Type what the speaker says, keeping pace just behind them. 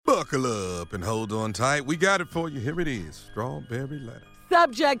Buckle up and hold on tight. We got it for you. Here it is. Strawberry letter.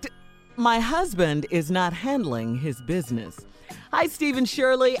 Subject, my husband is not handling his business. Hi, Steve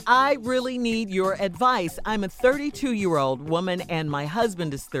Shirley. I really need your advice. I'm a 32-year-old woman and my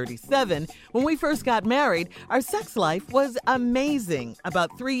husband is 37. When we first got married, our sex life was amazing.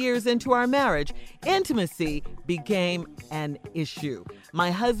 About 3 years into our marriage, intimacy became an issue.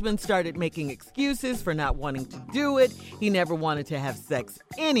 My husband started making excuses for not wanting to do it. He never wanted to have sex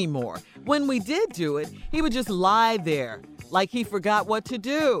anymore. When we did do it, he would just lie there like he forgot what to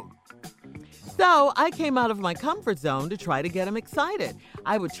do. So I came out of my comfort zone to try to get him excited.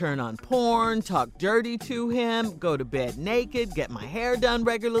 I would turn on porn, talk dirty to him, go to bed naked, get my hair done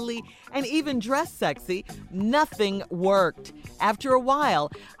regularly, and even dress sexy. Nothing worked. After a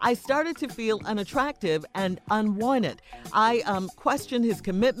while, I started to feel unattractive and unwanted. I questioned his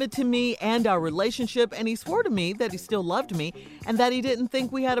commitment to me and our relationship, and he swore to me that he still loved me and that he didn't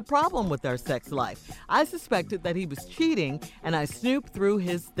think we had a problem with our sex life. I suspected that he was cheating, and I snooped through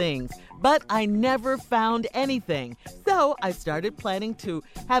his things, but I never found anything. So I started planning to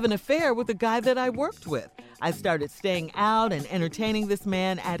have an affair with a guy that I worked with. I started staying out and entertaining this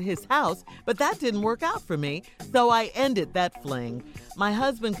man at his house, but that didn't work out for me, so I ended that fling. My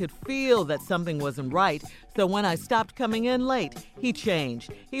husband could feel that something wasn't right, so when I stopped coming in late, he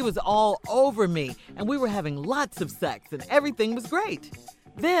changed. He was all over me, and we were having lots of sex, and everything was great.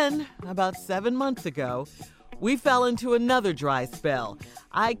 Then, about 7 months ago, we fell into another dry spell.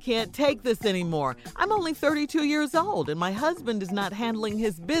 I can't take this anymore. I'm only 32 years old, and my husband is not handling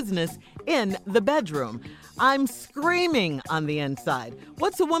his business in the bedroom. I'm screaming on the inside.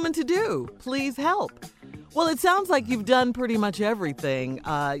 What's a woman to do? Please help. Well, it sounds like you've done pretty much everything,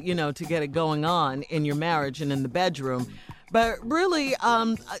 to get it going on in your marriage and in the bedroom. But really,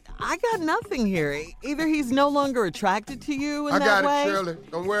 I got nothing here. Either he's no longer attracted to you in that way. I got it, Shirley.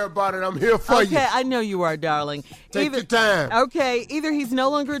 Don't worry about it. I'm here for you. Okay, I know you are, darling. Take your time. Okay, either he's no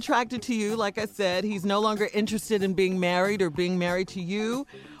longer attracted to you, like I said, he's no longer interested in being married or being married to you,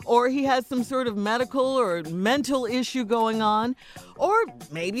 or he has some sort of medical or mental issue going on, or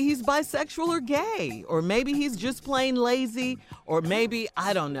maybe he's bisexual or gay, or maybe he's just plain lazy, or maybe,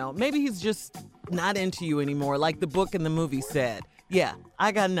 I don't know, maybe he's just not into you anymore, like the book and the movie said. Yeah,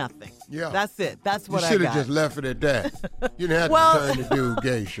 I got nothing. Yeah. That's it. That's what I got. You should have just left it at that. You didn't have to turn the dude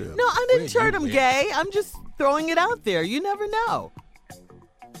gay, Shirley. No, I didn't turn him gay. I'm just throwing it out there. You never know.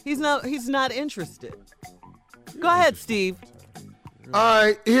 He's not interested. Go ahead, Steve. All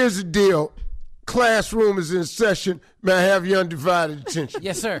right, here's the deal. Classroom is in session. May I have your undivided attention?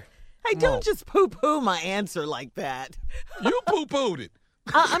 Yes, sir. Hey, don't just poo-poo my answer like that. You poo-pooed it.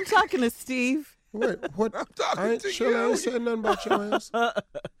 I'm talking to Steve. Wait, what? I'm talking to you. I ain't said nothing about your answer.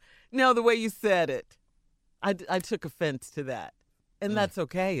 No, the way you said it. I took offense to that. And that's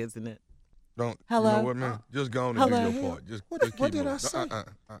okay, isn't it? Hello? You know what, man? Just go on and do your part. Just what keep did moving. I say?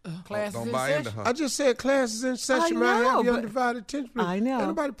 Class don't is buy in into her. I just said class is in session. May I have your undivided attention? I know. Ain't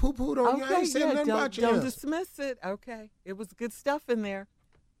nobody poo-pooed on you. I ain't saying nothing about your Don't answer. dismiss it. Okay. It was good stuff in there.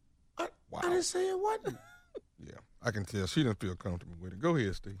 I didn't say it wasn't. Yeah, I can tell. She didn't feel comfortable with it. Go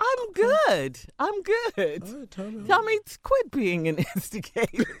ahead, Steve. I'm good. I'm good. All right, Tommy, quit being an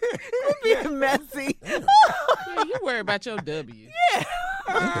instigator. Quit being messy. Yeah, you worry about your W.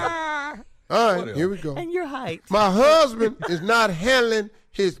 Yeah. All right, here we go. And your height. My husband is not handling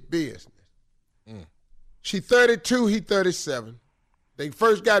his business. She 32, he 37. They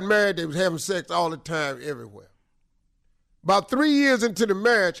first got married, they was having sex all the time, everywhere. About 3 years into the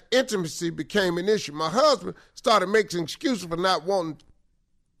marriage, intimacy became an issue. My husband started making excuses for not wanting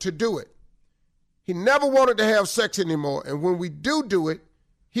to do it. He never wanted to have sex anymore, and when we do it,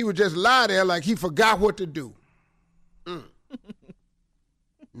 he would just lie there like he forgot what to do.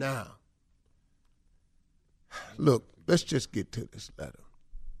 Now, look, let's just get to this letter.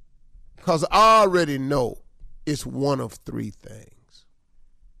 Because I already know it's one of three things,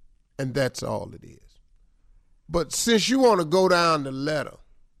 and that's all it is. But since you want to go down the letter,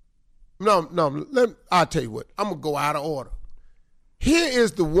 I'll tell you what, I'm going to go out of order. Here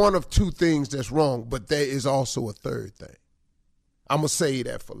is the one of two things that's wrong, but there is also a third thing. I'm going to say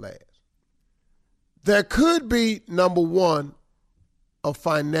that for last. There could be, number one, a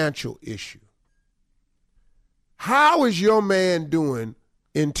financial issue. How is your man doing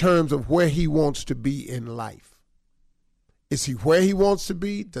in terms of where he wants to be in life? Is he where he wants to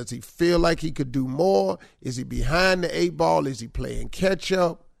be? Does he feel like he could do more? Is he behind the eight ball? Is he playing catch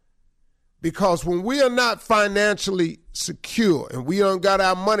up? Because when we are not financially secure and we don't got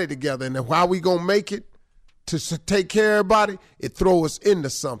our money together, and how we going to make it to take care of everybody, it throws us into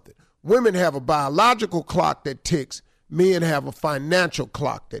something. Women have a biological clock that ticks. men have a financial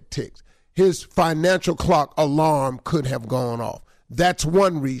clock that ticks. His financial clock alarm could have gone off. That's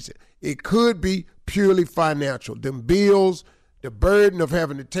one reason. It could be purely financial. Them bills, the burden of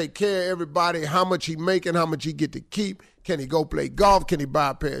having to take care of everybody, how much he making, how much he get to keep. Can he go play golf? Can he buy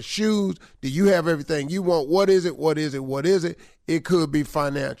a pair of shoes? Do you have everything you want? What is it? What is it? What is it? It could be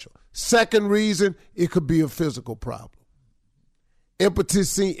financial. Second reason, it could be a physical problem.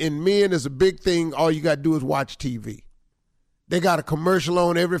 Impotency in men is a big thing. All you got to do is watch TV. They got a commercial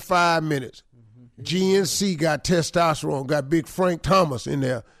on every 5 minutes. GNC got testosterone, got Big Frank Thomas in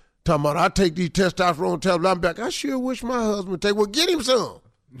there talking about, I take these testosterone tablets. I'm back, I sure wish my husband would take, well, get him some.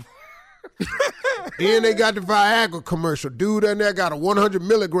 Then they got the Viagra commercial. Dude in there got a 100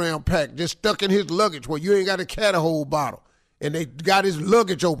 milligram pack just stuck in his luggage where you ain't got to carry a whole bottle. And they got his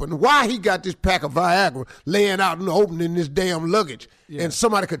luggage open. Why he got this pack of Viagra laying out and open in this damn luggage? Yeah. And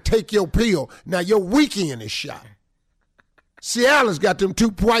somebody could take your pill. Now your weekend is shot. Ciala's got them two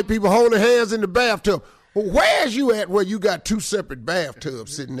white people holding hands in the bathtub. Well, where's you at where you got two separate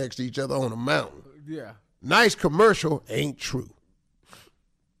bathtubs sitting next to each other on a mountain? Yeah. Nice commercial, ain't true.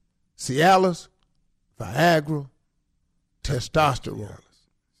 Cialis, Viagra, testosterone,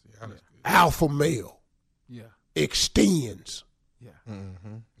 alpha male, extends. Yeah.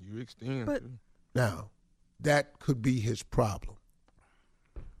 Mm-hmm. You extend. But too. Now, that could be his problem.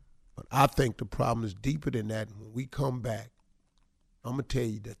 But I think the problem is deeper than that. And when we come back, I'm going to tell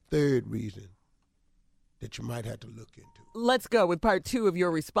you the third reason that you might have to look into. let's go with part 2 of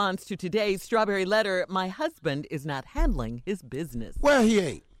your response to today's Strawberry Letter. My husband is not handling his business. Well, he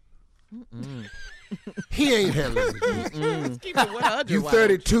ain't. He ain't handling his business. Keep it 100. You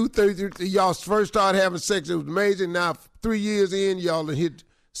 32, 33, y'all first started having sex. It was amazing. Now, 3 years in, y'all have hit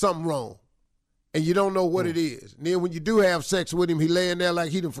something wrong. And you don't know what it is. And then when you do have sex with him, he laying there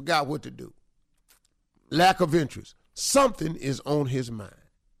like he done forgot what to do. Lack of interest. Something is on his mind.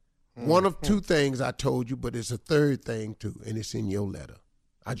 One of two things I told you, but it's a third thing too, and it's in your letter.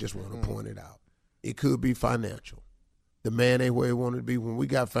 I just want to point it out. It could be financial. The man ain't where he wanted to be. When we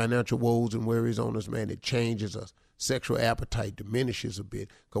got financial woes and worries on us, man, it changes us. Sexual appetite diminishes a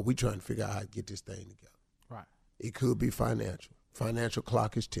bit because we trying to figure out how to get this thing together. Right. It could be financial. Financial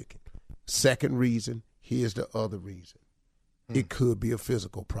clock is ticking. Second reason, here's the other reason. It could be a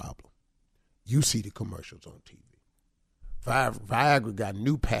physical problem. You see the commercials on TV. Viagra got a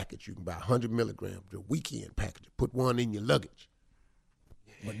new package. You can buy 100 milligrams, the weekend package. Put one in your luggage.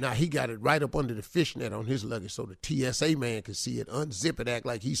 But now he got it right up under the fishnet on his luggage so the TSA man can see it, unzip it, act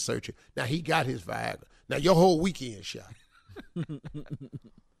like he's searching. Now he got his Viagra. Now your whole weekend shot.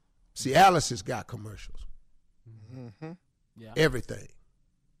 See, Alice has got commercials. Yeah. Everything.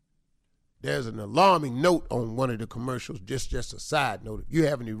 There's an alarming note on one of the commercials, just a side note. If you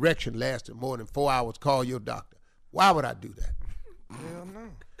have an erection lasting more than 4 hours, call your doctor. Why would I do that? Hell no.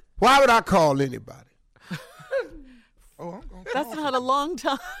 Why would I call anybody? That's not a long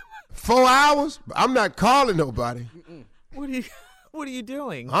time. 4 hours? I'm not calling nobody. What are you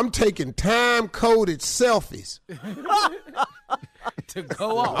doing? I'm taking time-coded selfies. To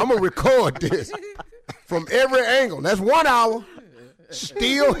go on. I'm going to record this from every angle. That's 1 hour.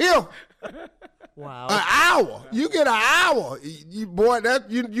 Still here. Wow. An hour. You get an hour. You boy, that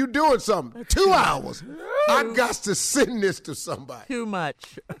you doing something. 2 hours. I got to send this to somebody. Too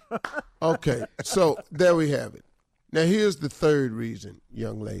much. Okay, so there we have it. Now here's the third reason,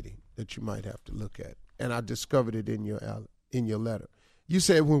 young lady, that you might have to look at, and I discovered it in your letter. You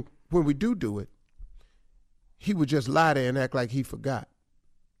said when we do it, he would just lie there and act like he forgot.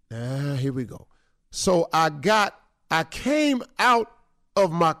 Now here we go. So I came out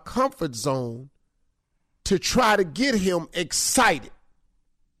of my comfort zone to try to get him excited.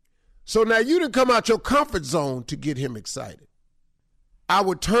 So now you didn't come out your comfort zone to get him excited. I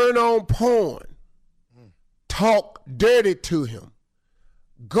would turn on porn, talk dirty to him,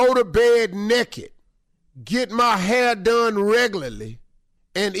 go to bed naked, get my hair done regularly,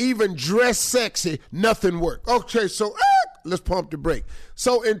 and even dress sexy. Nothing worked. Okay, so let's pump the brake.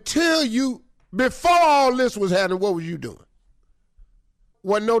 So before all this was happening, what was you doing?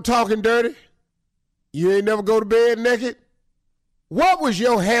 Wasn't no talking dirty? You ain't never go to bed naked? What was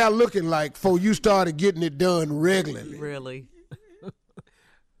your hair looking like before you started getting it done regularly? Really?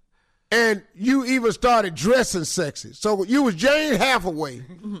 And you even started dressing sexy. So you was Jane Hathaway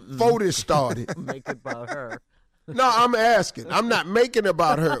before this started. Make it about her. No, I'm asking. I'm not making it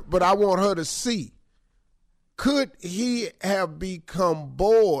about her, but I want her to see. Could he have become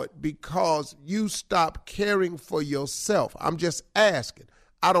bored because you stopped caring for yourself? I'm just asking.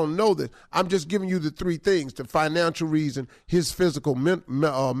 I don't know this. I'm just giving you the three things: the financial reason, his physical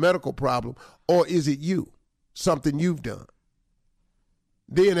medical problem, or is it you? something you've done.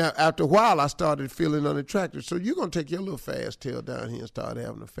 Then after a while, I started feeling unattractive. So you're going to take your little fast tail down here and start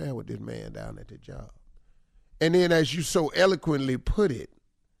having an affair with this man down at the job. And then as you so eloquently put it,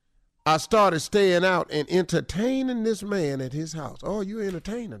 I started staying out and entertaining this man at his house. Oh, you're an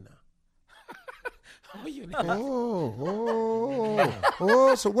entertainer now.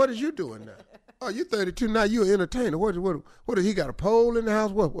 So what is you doing now? Oh, you're 32 now. You're an entertainer. What? He got a pole in the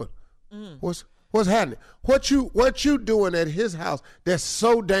house? What's happening? What you doing at his house that's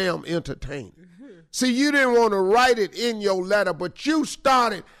so damn entertaining? See, you didn't want to write it in your letter, but you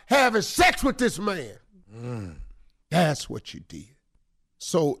started having sex with this man. That's what you did.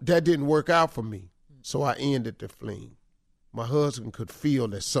 So that didn't work out for me. So I ended the fling. My husband could feel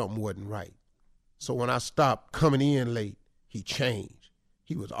that something wasn't right. So when I stopped coming in late, he changed.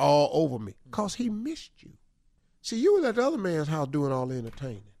 He was all over me because he missed you. See, you was at the other man's house doing all the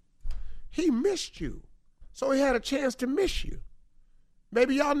entertaining. He missed you. So he had a chance to miss you.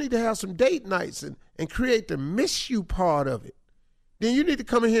 Maybe y'all need to have some date nights and create the miss you part of it. Then you need to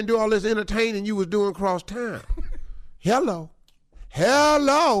come in here and do all this entertaining you was doing across town. Hello.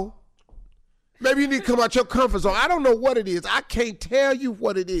 Maybe you need to come out your comfort zone. I don't know what it is. I can't tell you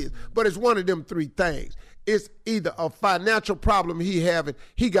what it is, but it's one of them three things. It's either a financial problem he having,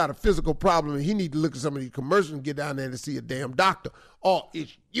 he got a physical problem, and he need to look at some of these commercials and get down there to see a damn doctor, or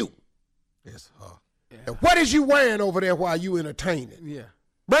it's you. It's her. Yeah. And what is you wearing over there while you entertaining? Yeah.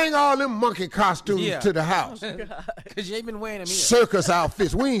 Bring all them monkey costumes to the house. Because you ain't been wearing them here. Circus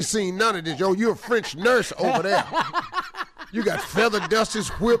outfits. We ain't seen none of this. Yo, you're a French nurse over there. You got feather dusters,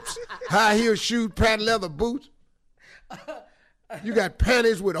 whips, high heel shoes, patent leather boots. You got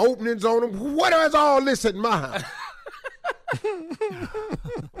panties with openings on them. What is all this at my house?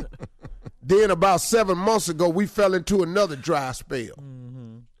 Then about 7 months ago, we fell into another dry spell.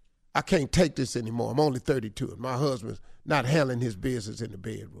 I can't take this anymore. I'm only 32, and my husband's not handling his business in the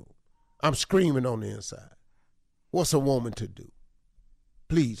bedroom. I'm screaming on the inside. What's a woman to do?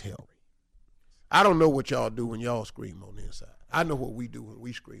 Please help me. I don't know what y'all do when y'all scream on the inside. I know what we do when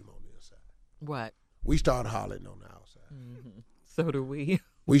we scream on the inside. What? We start hollering on the outside. Mm-hmm. So do we.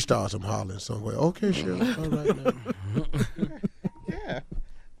 We start some hollering somewhere. Okay, Shirley. All right now. Yeah.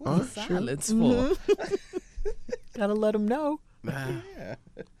 All right, Silence Shirley. for. Gotta let them know. Yeah.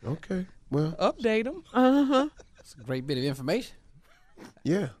 Okay, well. Update them. Uh-huh. It's a great bit of information.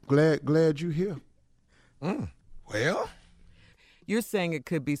 Yeah, glad you here. Well, You're saying it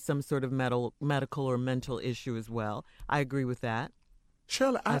could be some sort of medical or mental issue as well. I agree with that.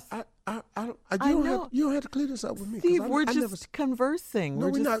 Shirley, you don't have to clear this up with me. Steve, we're just conversing. No,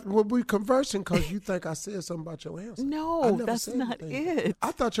 we're not. We're conversing because you think I said something about your answer. No, that's not it.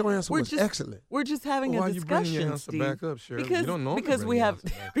 I thought your answer was excellent. We're just having why a you bringing your discussion, answer Steve. back up, Shirley? Because, You don't normally because bring we your have answer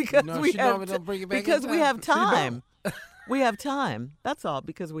back. because No, we she have normally don't bring it back because in we time. have time. We have time. That's all.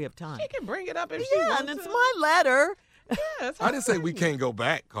 Because we have time. She can bring it up if she Yeah, wants and it's to. my letter. Yeah, that's I didn't say we can't go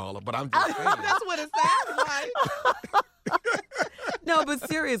back, Carla, but I'm just saying. That's what it sounds like. No, but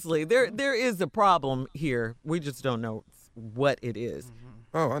seriously, there is a problem here. We just don't know what it is.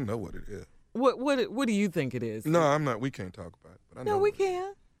 Oh, I know what it is. What do you think it is? No, I'm not. We can't talk about it. But I know No, we what it is.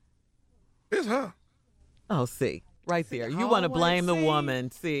 can. It's her. Oh, see, right there. You want to blame the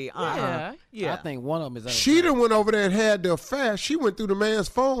woman. See, Yeah. yeah. I think one of them is She done went over there and had the affair. She went through the man's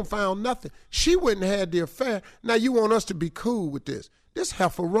phone, found nothing. She went and had the affair. Now you want us to be cool with this. This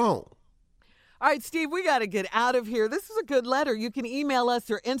heifer wrong. All right, Steve, we got to get out of here. This is a good letter. You can email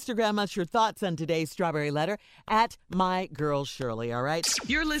us or Instagram us your thoughts on today's Strawberry Letter at My Girl Shirley, all right?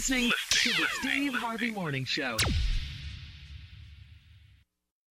 You're listening to the Steve Harvey Morning Show.